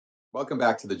Welcome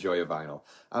back to the Joy of Vinyl.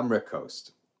 I'm Rick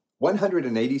Coste.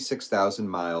 186,000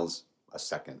 miles a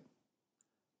second.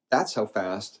 That's how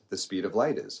fast the speed of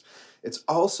light is. It's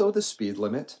also the speed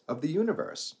limit of the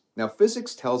universe. Now,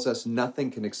 physics tells us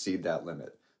nothing can exceed that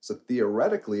limit. So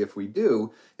theoretically, if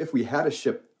we had a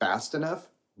ship fast enough,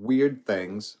 weird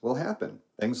things will happen.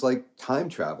 Things like time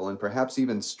travel and perhaps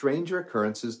even stranger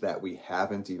occurrences that we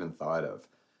haven't even thought of.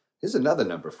 Here's another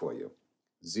number for you.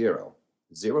 0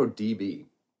 dB.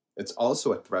 It's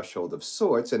also a threshold of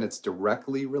sorts, and it's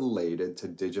directly related to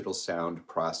digital sound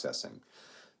processing.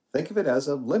 Think of it as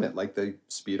a limit, like the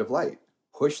speed of light.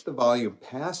 Push the volume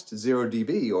past 0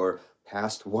 dB or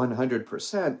past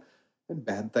 100%, and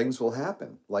bad things will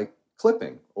happen, like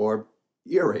clipping or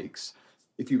earaches.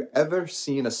 If you've ever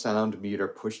seen a sound meter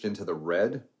pushed into the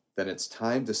red, then it's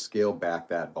time to scale back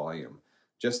that volume.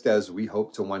 Just as we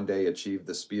hope to one day achieve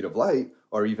the speed of light,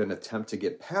 or even attempt to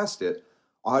get past it,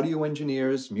 audio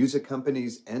engineers, music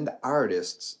companies, and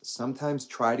artists sometimes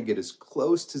try to get as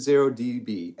close to 0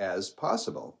 dB as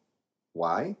possible.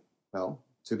 Why? Well,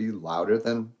 to be louder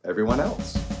than everyone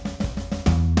else.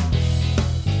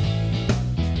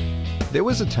 There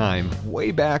was a time,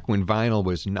 way back when vinyl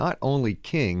was not only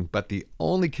king, but the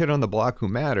only kid on the block who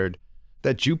mattered,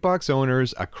 that jukebox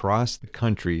owners across the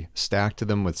country stacked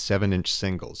them with 7-inch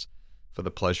singles for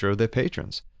the pleasure of their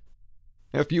patrons.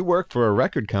 If you work for a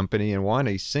record company and want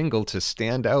a single to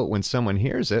stand out when someone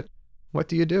hears it, what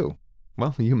do?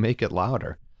 Well, you make it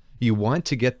louder. You want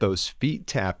to get those feet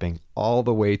tapping all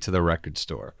the way to the record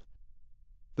store.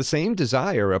 The same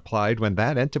desire applied when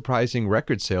that enterprising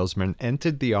record salesman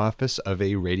entered the office of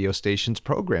a radio station's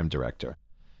program director.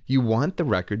 You want the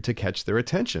record to catch their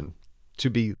attention, to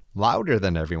be louder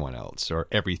than everyone else or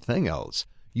everything else.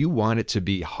 You want it to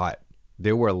be hot.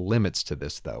 There were limits to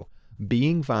this, though.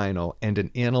 Being vinyl and an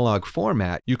analog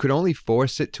format, you could only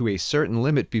force it to a certain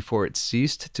limit before it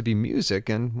ceased to be music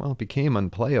and, well, became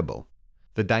unplayable.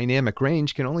 The dynamic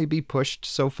range can only be pushed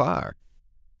so far.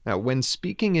 Now, when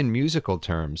speaking in musical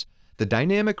terms, the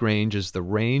dynamic range is the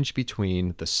range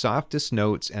between the softest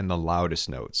notes and the loudest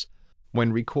notes.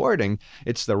 When recording,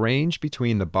 it's the range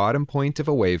between the bottom point of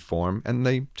a waveform and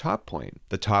the top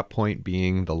point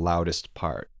being the loudest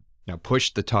part. Now,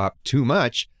 push the top too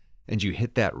much, and you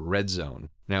hit that red zone.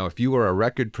 Now, if you were a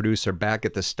record producer back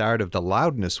at the start of the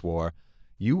loudness war,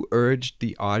 you urged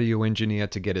the audio engineer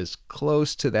to get as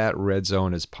close to that red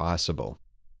zone as possible.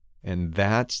 And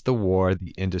that's the war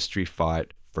the industry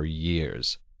fought for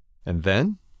years. And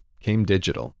then came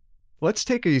digital. Let's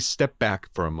take a step back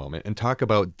for a moment and talk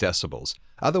about decibels,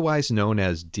 otherwise known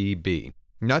as dB.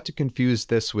 Not to confuse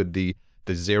this with the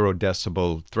 0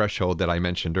 decibel threshold that I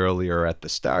mentioned earlier at the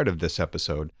start of this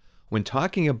episode. When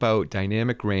talking about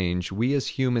dynamic range, we as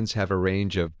humans have a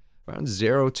range of around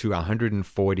 0 to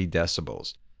 140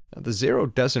 decibels. Now, the 0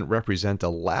 doesn't represent a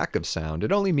lack of sound.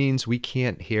 It only means we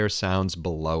can't hear sounds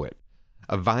below it.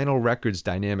 A vinyl record's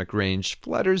dynamic range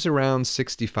flutters around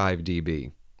 65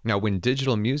 dB. Now, when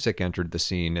digital music entered the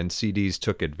scene and CDs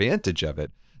took advantage of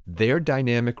it, their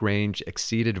dynamic range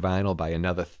exceeded vinyl by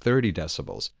another 30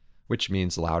 decibels, which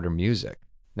means louder music.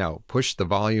 Now, push the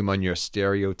volume on your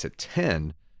stereo to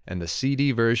 10, and the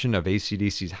CD version of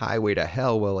AC/DC's Highway to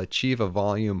Hell will achieve a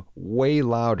volume way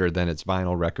louder than its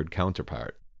vinyl record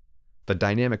counterpart. The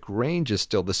dynamic range is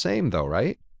still the same though,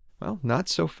 right? Well, not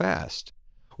so fast.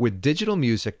 With digital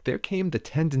music, there came the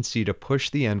tendency to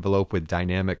push the envelope with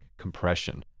dynamic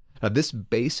compression. Now, this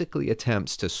basically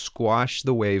attempts to squash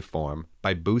the waveform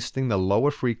by boosting the lower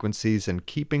frequencies and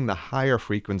keeping the higher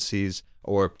frequencies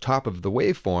or top of the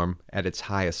waveform at its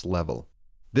highest level.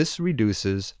 This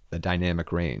reduces the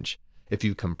dynamic range. If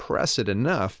you compress it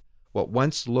enough, what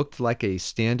once looked like a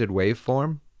standard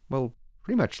waveform will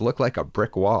pretty much look like a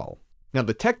brick wall. Now,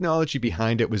 the technology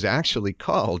behind it was actually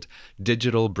called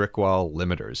digital brick wall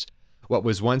limiters. What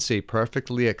was once a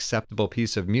perfectly acceptable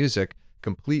piece of music,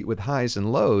 complete with highs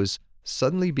and lows,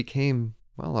 suddenly became,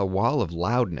 well, a wall of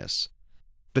loudness.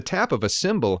 The tap of a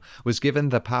cymbal was given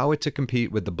the power to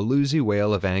compete with the bluesy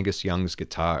wail of Angus Young's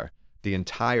guitar. The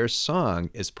entire song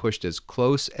is pushed as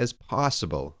close as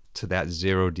possible to that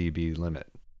 0 dB limit.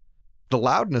 The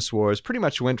loudness wars pretty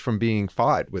much went from being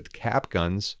fought with cap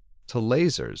guns to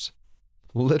lasers.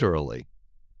 Literally.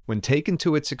 When taken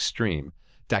to its extreme,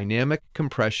 dynamic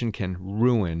compression can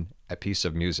ruin a piece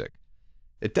of music.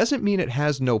 It doesn't mean it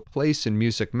has no place in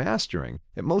music mastering.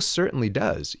 It most certainly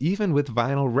does, even with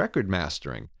vinyl record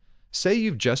mastering. Say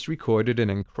you've just recorded an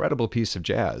incredible piece of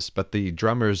jazz, but the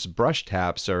drummer's brush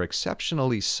taps are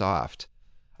exceptionally soft.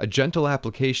 A gentle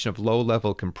application of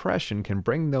low-level compression can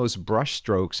bring those brush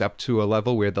strokes up to a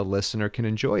level where the listener can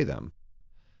enjoy them.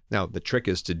 Now, the trick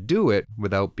is to do it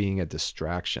without being a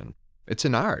distraction. It's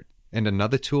an art and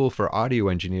another tool for audio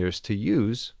engineers to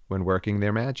use when working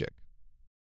their magic.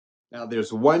 Now,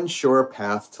 there's one sure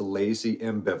path to lazy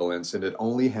ambivalence, and it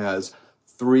only has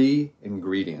 3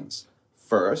 ingredients.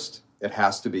 First, it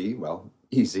has to be, well,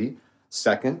 easy.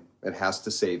 Second, it has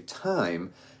to save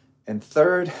time. And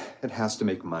third, it has to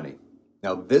make money.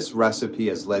 Now, this recipe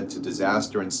has led to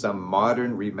disaster in some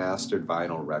modern remastered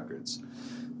vinyl records.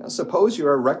 Now, suppose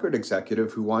you're a record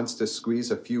executive who wants to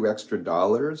squeeze a few extra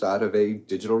dollars out of a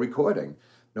digital recording,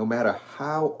 no matter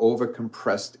how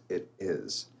overcompressed it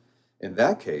is. In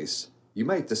that case, you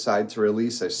might decide to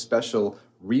release a special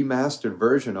remastered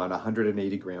version on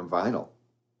 180-gram vinyl.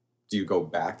 Do you go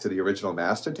back to the original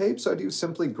master tapes, or do you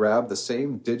simply grab the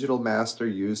same digital master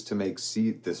used to make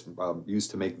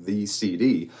the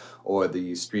CD or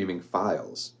the streaming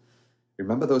files?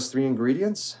 Remember those 3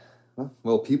 ingredients? Well,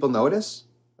 will people notice?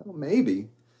 Well, maybe.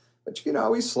 But you can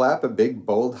always slap a big,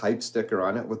 bold hype sticker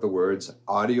on it with the words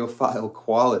audiophile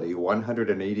quality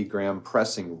 180-gram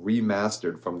pressing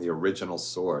remastered from the original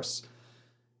source.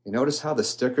 You notice how the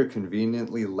sticker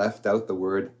conveniently left out the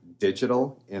word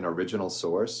digital in original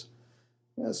source?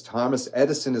 As Thomas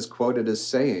Edison is quoted as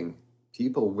saying,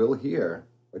 people will hear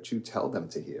what you tell them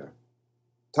to hear.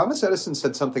 Thomas Edison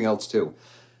said something else too.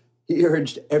 He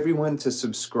urged everyone to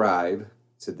subscribe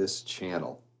to this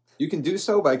channel. You can do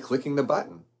so by clicking the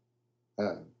button.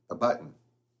 The button.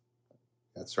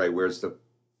 That's right, where's the...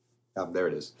 Oh, there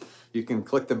it is. You can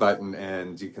click the button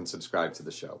and you can subscribe to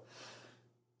the show.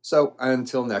 So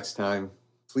until next time,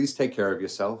 please take care of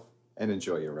yourself and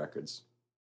enjoy your records.